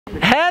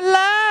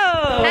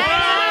Hello!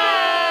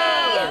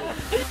 Hello!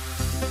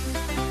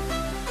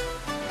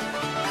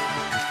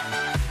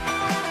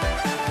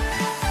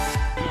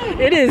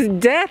 It is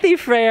Daði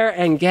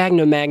and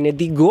Gagnamagnið,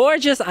 the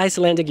gorgeous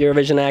Icelandic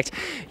Eurovision act.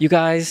 You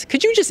guys,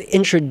 could you just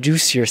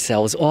introduce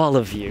yourselves, all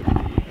of you?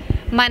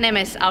 My name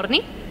is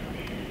Árni.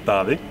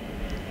 Daði.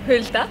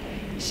 Hulda.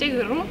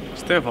 Sigrún.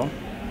 Stefan.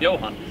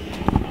 Johan.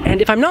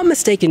 And if I'm not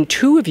mistaken,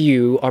 two of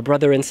you are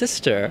brother and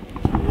sister.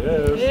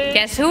 Yes.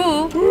 Guess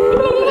who?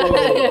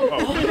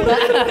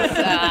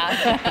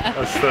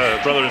 That's the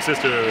brother and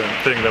sister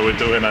thing that we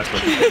do in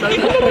Iceland.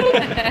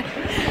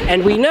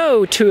 And we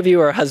know two of you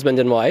are husband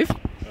and wife.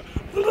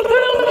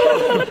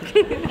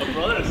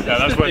 Yeah,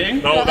 that's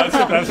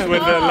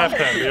with the left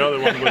hand, the other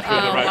one with the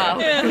right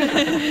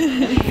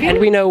hand. And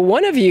we know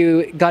one of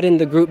you got in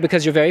the group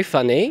because you're very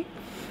funny.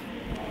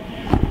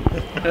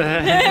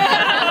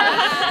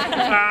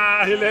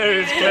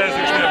 Hilarious,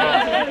 classic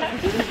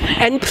Stefan.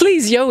 And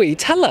please, Joey,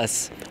 tell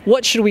us,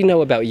 what should we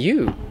know about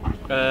you?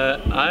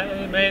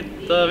 I made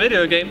a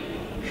video game.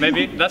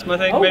 Maybe that's my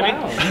thing. Maybe.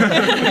 Wow.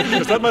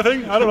 Is that my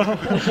thing? I don't know.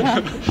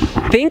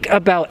 Think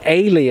about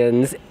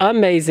Aliens.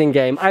 Amazing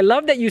game. I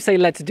love that you say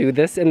let's do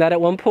this and that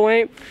at one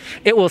point.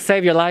 It will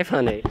save your life,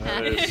 honey.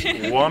 That is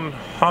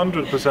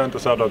 100% a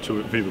shout out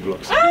to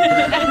Wiwibloggs.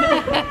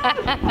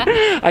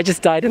 I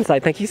just died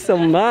inside. Thank you so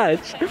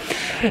much.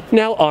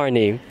 Now,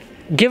 Árni,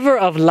 giver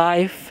of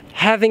life,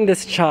 having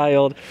this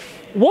child,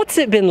 what's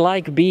it been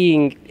like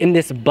being in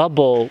this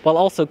bubble while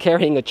also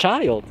carrying a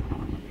child?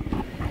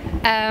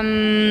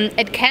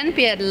 It can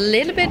be a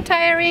little bit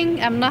tiring.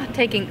 I'm not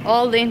taking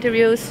all the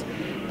interviews,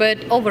 but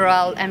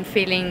overall I'm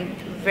feeling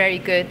very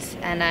good,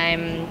 and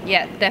I'm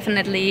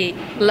definitely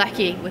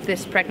lucky with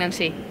this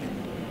pregnancy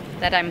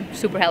that I'm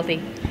super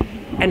healthy.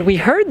 And we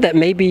heard that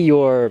maybe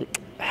your,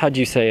 how'd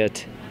you say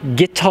it,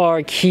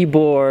 guitar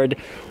keyboard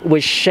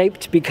was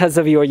shaped because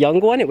of your young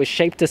one. It was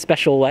shaped a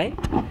special way.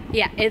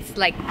 Yeah, it's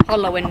like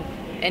hollow in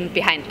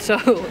behind, so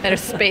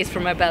there's space for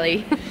my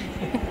belly.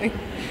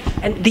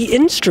 And the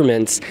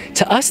instruments,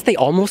 to us, they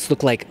almost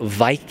look like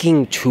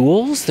Viking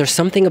tools. There's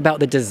something about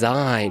the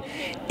design.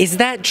 Is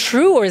that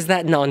true or is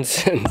that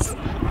nonsense?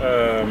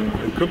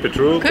 It could be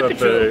true that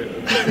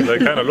they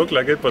kind of look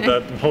like it, but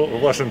that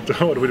wasn't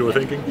what we were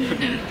thinking.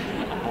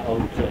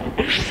 Okay.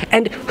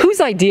 And whose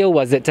idea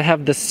was it to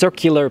have the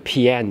circular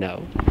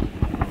piano?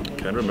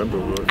 Can't remember.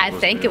 I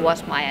think it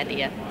was my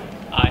idea.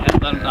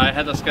 I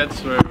had a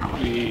sketch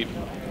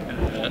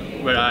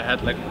where I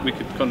had we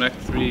could connect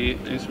 3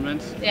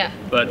 instruments. Yeah.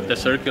 But the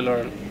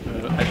circular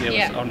idea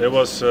was on. It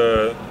was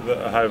the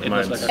hive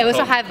mind. It was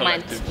a hive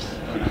mind.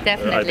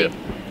 Definitely.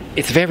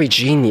 It's very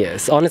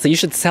genius. Honestly, you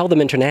should sell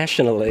them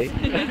internationally.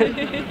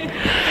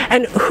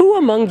 And who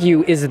among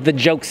you is the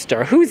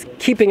jokester? Who's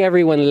keeping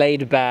everyone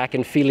laid back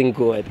and feeling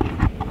good?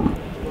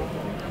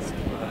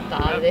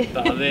 Daði.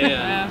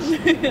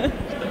 Daði.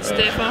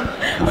 Stefan.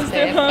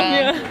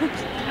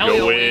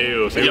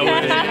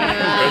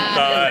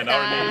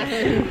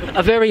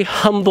 A very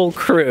humble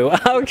crew.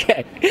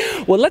 Okay.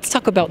 Well, let's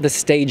talk about the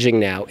staging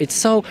now. It's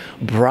so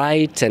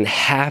bright and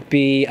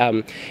happy.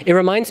 It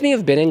reminds me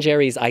of Ben &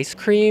 Jerry's ice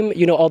cream.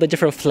 You know, all the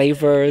different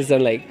flavors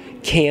and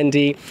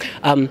candy.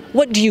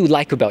 What do you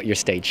like about your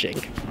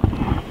staging?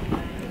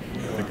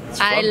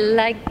 I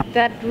like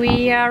that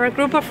we are a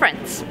group of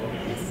friends.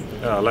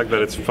 Yeah, I like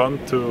that it's fun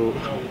to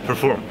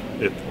perform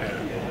it.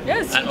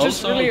 Yes, and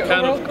just also really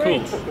kind of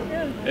cool.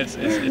 Yeah. It's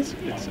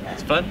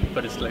fun,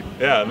 but it's like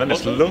and then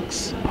it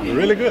looks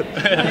really good.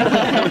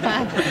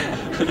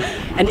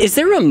 And is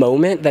there a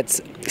moment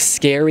that's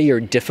scary or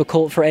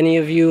difficult for any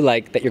of you,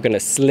 like that you're going to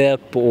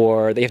slip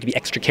or that you have to be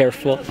extra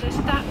careful? The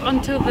step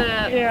onto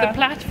the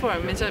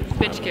platform is a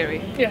bit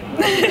scary. Yeah.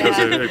 Because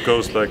it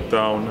goes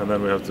down, and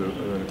then we have to,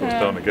 it goes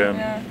down again.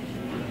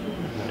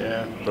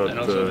 Yeah. But and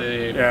also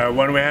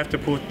when we have to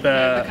put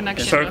the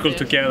circle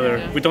together,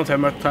 we don't have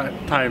much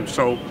time,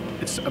 so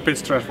it's a bit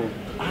stressful.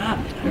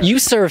 You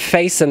serve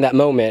face in that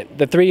moment,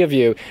 the 3 of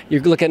you.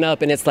 You're looking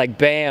up and it's like,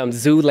 bam,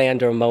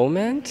 Zoolander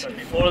moment.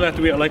 Before that,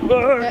 we are like,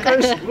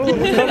 guys,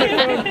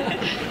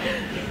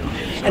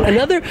 And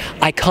another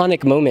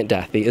iconic moment,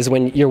 Daði, is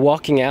when you're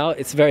walking out.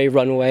 It's very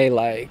runway,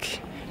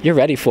 you're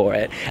ready for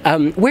it.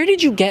 Where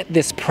did you get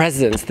this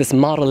presence, this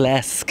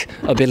model-esque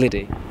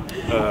ability?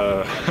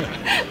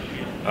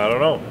 I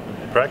don't know.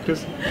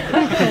 Practice?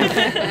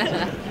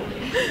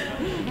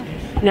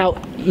 Now,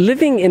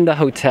 living in the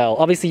hotel,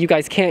 obviously you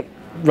guys can't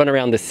run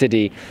around the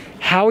city.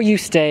 How are you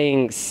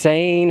staying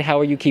sane? How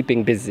are you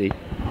keeping busy?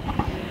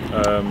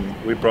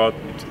 We brought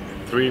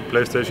 3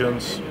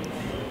 PlayStations,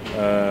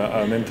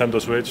 a Nintendo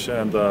Switch,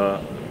 and a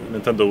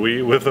Nintendo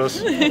Wii with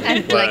us.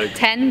 And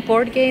 10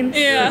 board games.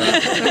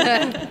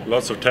 Yeah.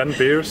 Lots of 10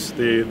 beers,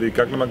 the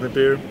Gagnamagnið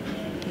beer.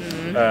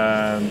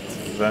 And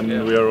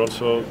then we are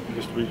also,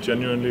 we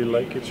genuinely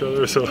like each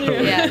other. So.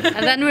 Yeah,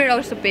 and then we're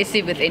also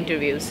busy with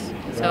interviews.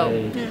 So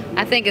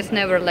I think it's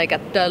never a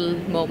dull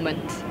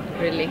moment,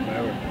 really.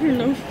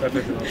 No.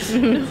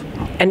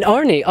 And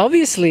Árni,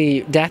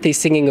 obviously Daði's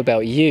singing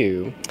about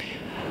you.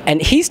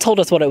 And he's told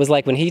us what it was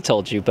like when he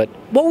told you, but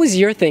what was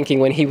your thinking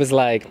when he was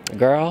like,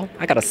 girl,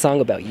 I got a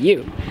song about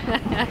you?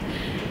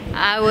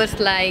 I was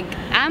like,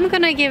 I'm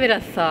gonna give it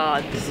a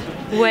thought.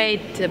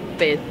 Wait a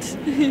bit.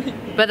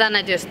 But then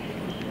I just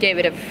gave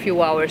it a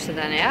few hours and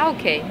then, yeah,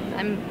 okay,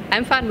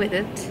 I'm fine with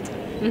it.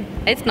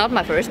 It's not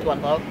my first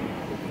one though.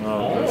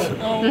 No,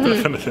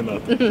 definitely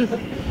not.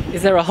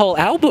 Is there a whole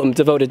album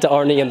devoted to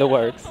Arnie in the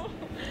works?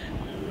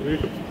 We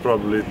could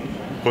probably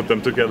put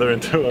them together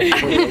into a...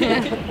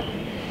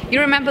 You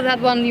remember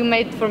that one you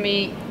made for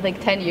me like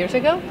 10 years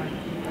ago?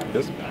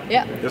 Yes?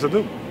 Yeah. Yes, I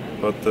do.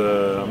 But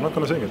I'm not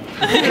gonna sing it.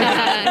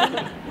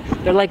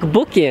 They're like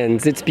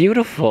bookends. It's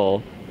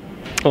beautiful.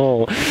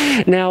 Oh.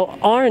 Now,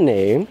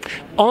 Arnie,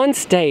 on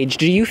stage,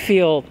 do you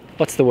feel,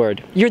 what's the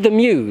word? You're the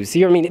muse.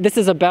 I mean, this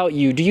is about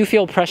you. Do you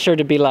feel pressure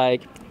to be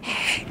like,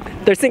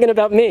 they're singing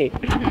about me?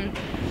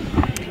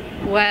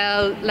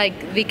 Well,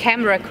 like the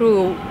camera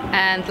crew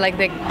and like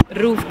the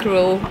roof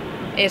crew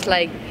is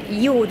like,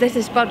 you, this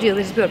is about you,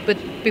 this is good. But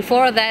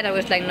before that, I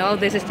was like, no,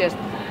 this is just,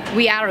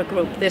 we are a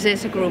group. This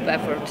is a group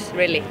effort,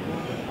 really.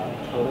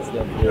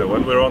 Yeah,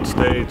 when we're on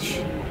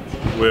stage,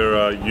 we're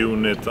a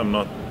unit.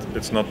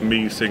 It's not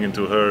me singing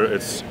to her,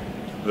 it's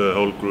the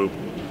whole group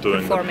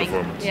doing the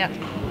performance. Yeah.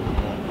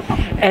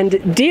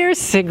 And dear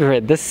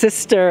Sigrid, the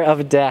sister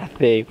of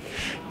Daði,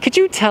 could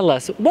you tell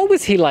us, what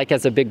was he like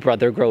as a big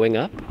brother growing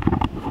up?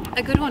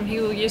 A good one. He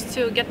used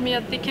to get me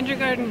at the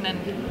kindergarten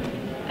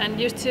and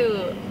used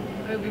to,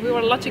 we were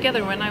a lot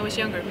together when I was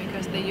younger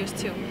because they used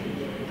to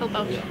help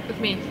out with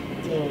me.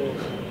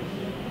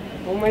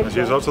 Oh my God.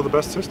 She's also the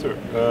best sister.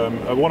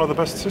 One of the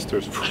best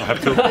sisters. I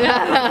have to.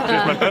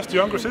 She's my best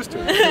younger sister.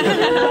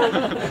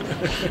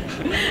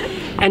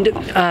 And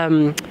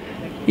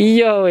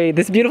Yoey,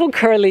 this beautiful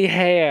curly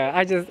hair.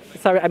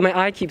 Sorry, my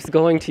eye keeps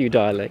going to you,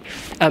 darling.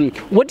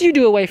 What do you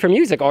do away from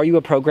music? Are you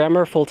a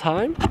programmer full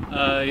time?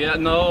 Yeah,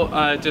 no,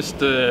 I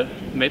just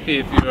maybe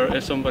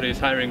if somebody is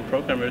hiring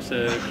programmers,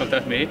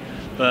 contact me.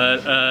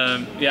 But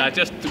yeah, I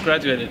just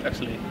graduated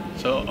actually.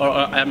 So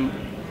I'm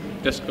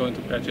just going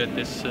to graduate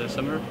this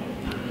summer.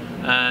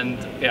 And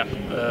yeah,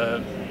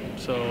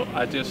 so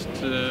I just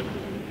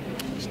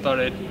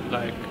started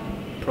like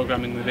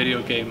programming the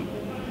video game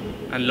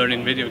and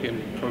learning video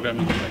game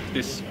programming like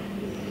this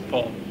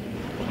fall.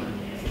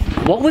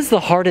 What was the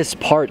hardest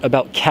part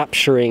about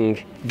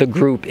capturing the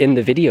group in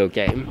the video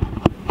game?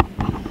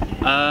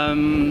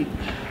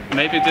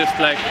 Maybe just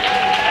like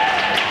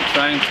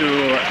trying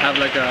to have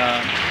like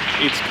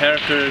each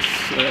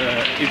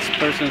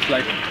person's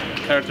like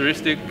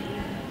characteristic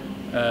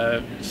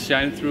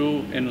shine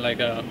through in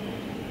like a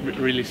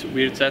really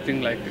weird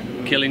setting, like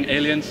killing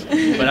aliens.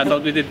 But I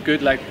thought we did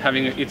good, like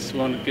having each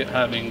one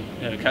having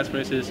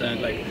catchphrases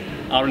and like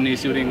Arnie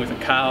shooting with a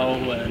cow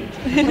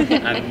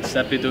and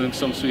Seppi doing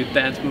some sweet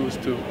dance moves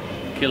to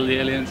kill the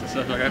aliens and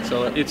stuff like that.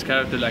 So each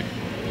character like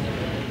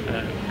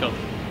got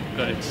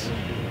its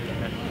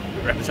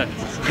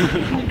representatives.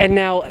 And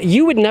now,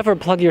 you would never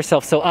plug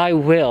yourself, so I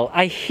will.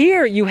 I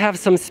hear you have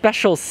some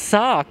special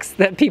socks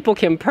that people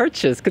can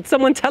purchase. Could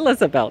someone tell us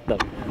about them?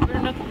 We're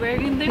not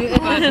wearing them,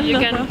 but you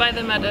can buy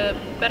them at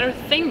Better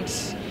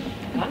Things.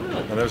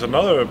 And there's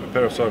another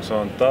pair of socks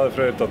on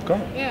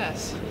daðifreyr.com.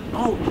 Yes.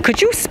 Oh,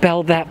 could you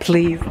spell that,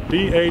 please?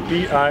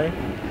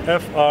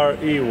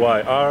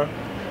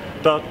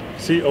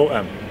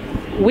 DADIFREYR.com.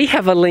 We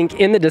have a link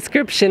in the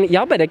description.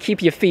 Y'all better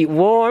keep your feet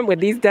warm with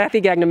these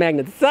Daði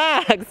Gagnamagnið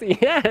socks.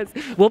 Yes,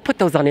 we'll put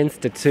those on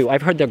Insta too.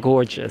 I've heard they're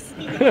gorgeous.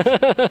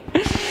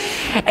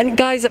 And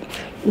guys,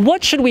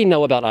 what should we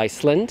know about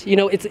Iceland? You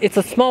know, it's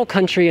a small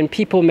country and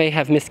people may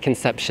have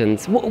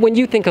misconceptions. When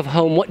you think of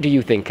home, what do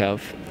you think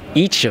of?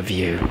 Each of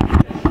you.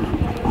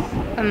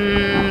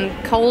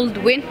 Cold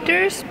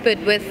winters, but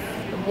with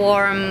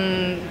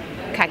warm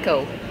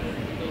cacao.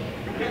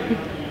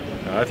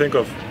 I think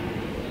of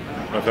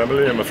my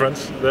family and my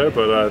friends there,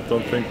 but I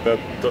don't think that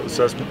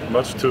says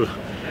much to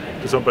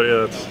somebody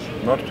that's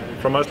not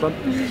from Iceland.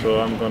 So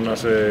I'm gonna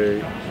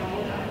say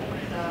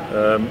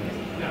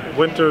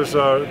winters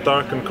are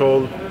dark and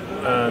cold,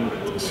 and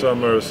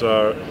summers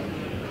are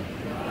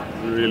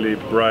really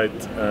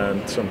bright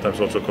and sometimes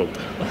also cold.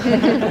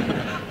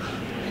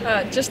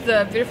 Just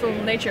the beautiful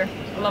nature.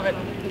 Love it.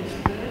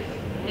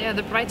 Yeah,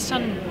 the bright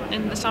sun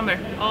in the summer,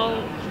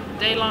 all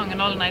day long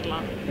and all night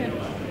long.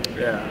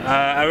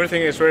 Yeah,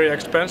 everything is very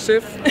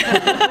expensive,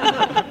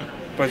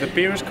 but the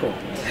beer is cool.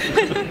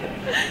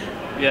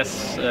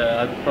 Yes,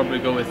 I'd probably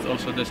go with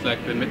also just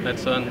like the midnight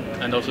sun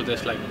and also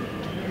just like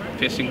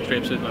fishing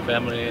trips with my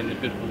family and the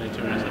beautiful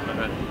nature and stuff like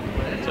that.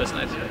 So it's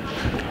nice.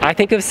 I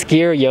think of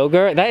skyr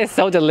yogurt. That is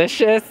so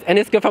delicious and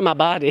it's good for my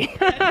body.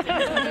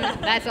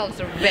 That's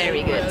also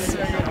very good.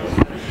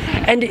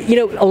 And you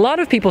know, a lot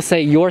of people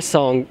say your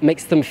song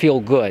makes them feel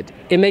good.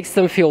 It makes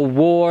them feel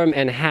warm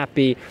and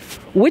happy.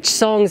 Which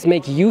songs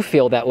make you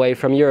feel that way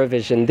from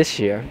Eurovision this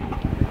year?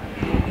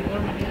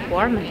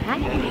 Warm and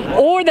happy.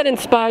 Or that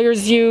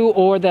inspires you,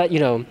 or that, you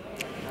know,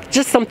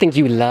 just something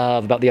you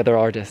love about the other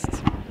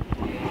artists.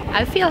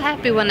 I feel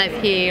happy when I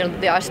hear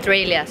the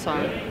Australia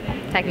song,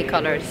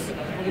 Technicolors.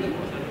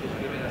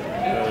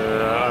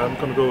 I'm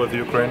gonna go with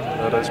Ukraine.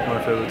 That is my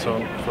favorite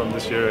song from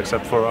this year,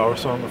 except for our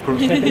song, of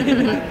course.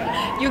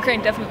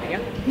 Ukraine, definitely,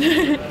 yeah.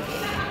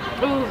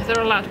 Oh, there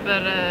are a lot,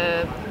 but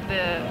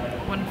the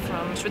one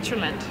from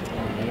Switzerland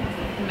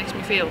makes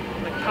me feel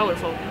like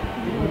powerful.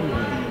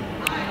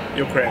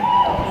 Ukraine,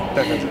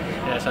 definitely.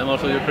 Yes, I'm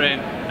also Ukraine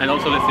and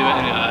also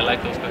Lithuania. I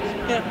like those guys.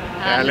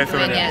 Yeah,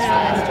 Lithuania.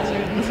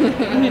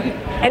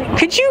 And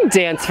could you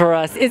dance for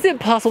us? Is it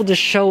possible to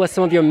show us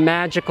some of your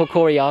magical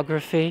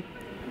choreography?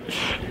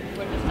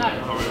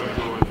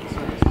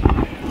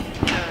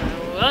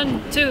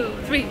 1, 2,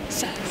 3,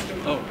 set.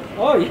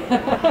 Oh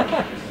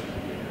yeah.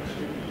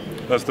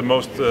 That's the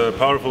most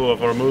powerful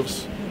of our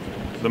moves,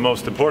 the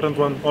most important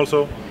one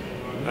also,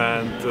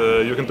 and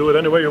you can do it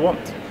any way you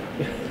want.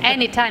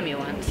 Anytime you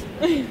want.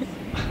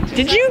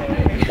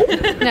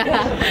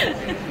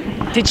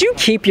 Did you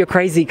keep your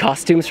crazy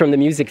costumes from the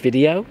music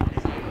video?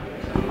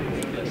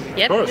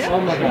 Yep. Of course. Oh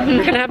my god.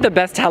 We're gonna have the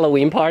best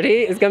Halloween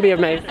party. It's gonna be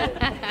amazing.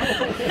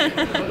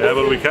 Yeah,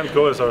 but we can't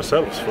go as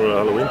ourselves for a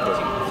Halloween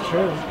party.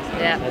 True.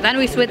 Yeah, then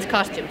we switch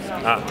costumes. No.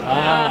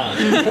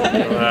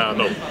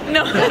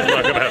 No. That's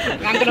not gonna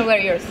happen. I'm gonna wear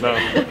yours. No.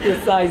 The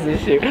size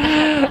issue.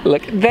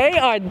 Look, they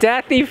are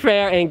Daði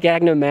and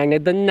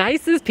Gagnamagnið, the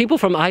nicest people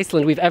from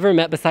Iceland we've ever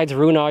met besides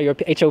Runar, your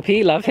HOP.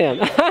 Love him.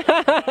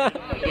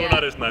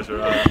 Runar is nicer.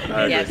 I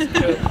agree. Yes,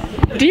 true.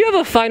 Do you have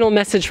a final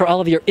message for all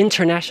of your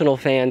international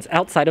fans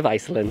outside of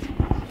Iceland?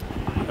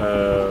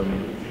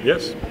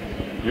 Yes,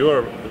 you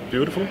are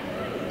beautiful.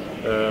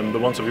 The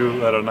ones of you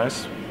that are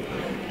nice,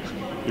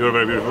 you are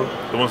very beautiful.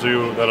 The ones of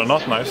you that are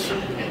not nice,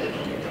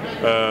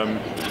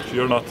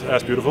 you're not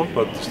as beautiful,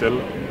 but still,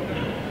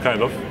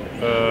 kind of.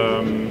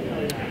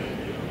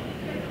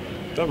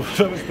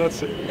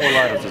 That's all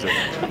I have to say.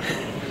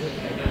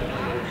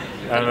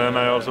 And then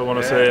I also want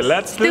to say,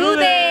 let's do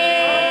this!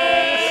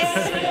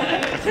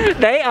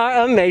 They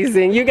are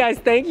amazing. You guys,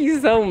 thank you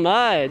so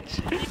much.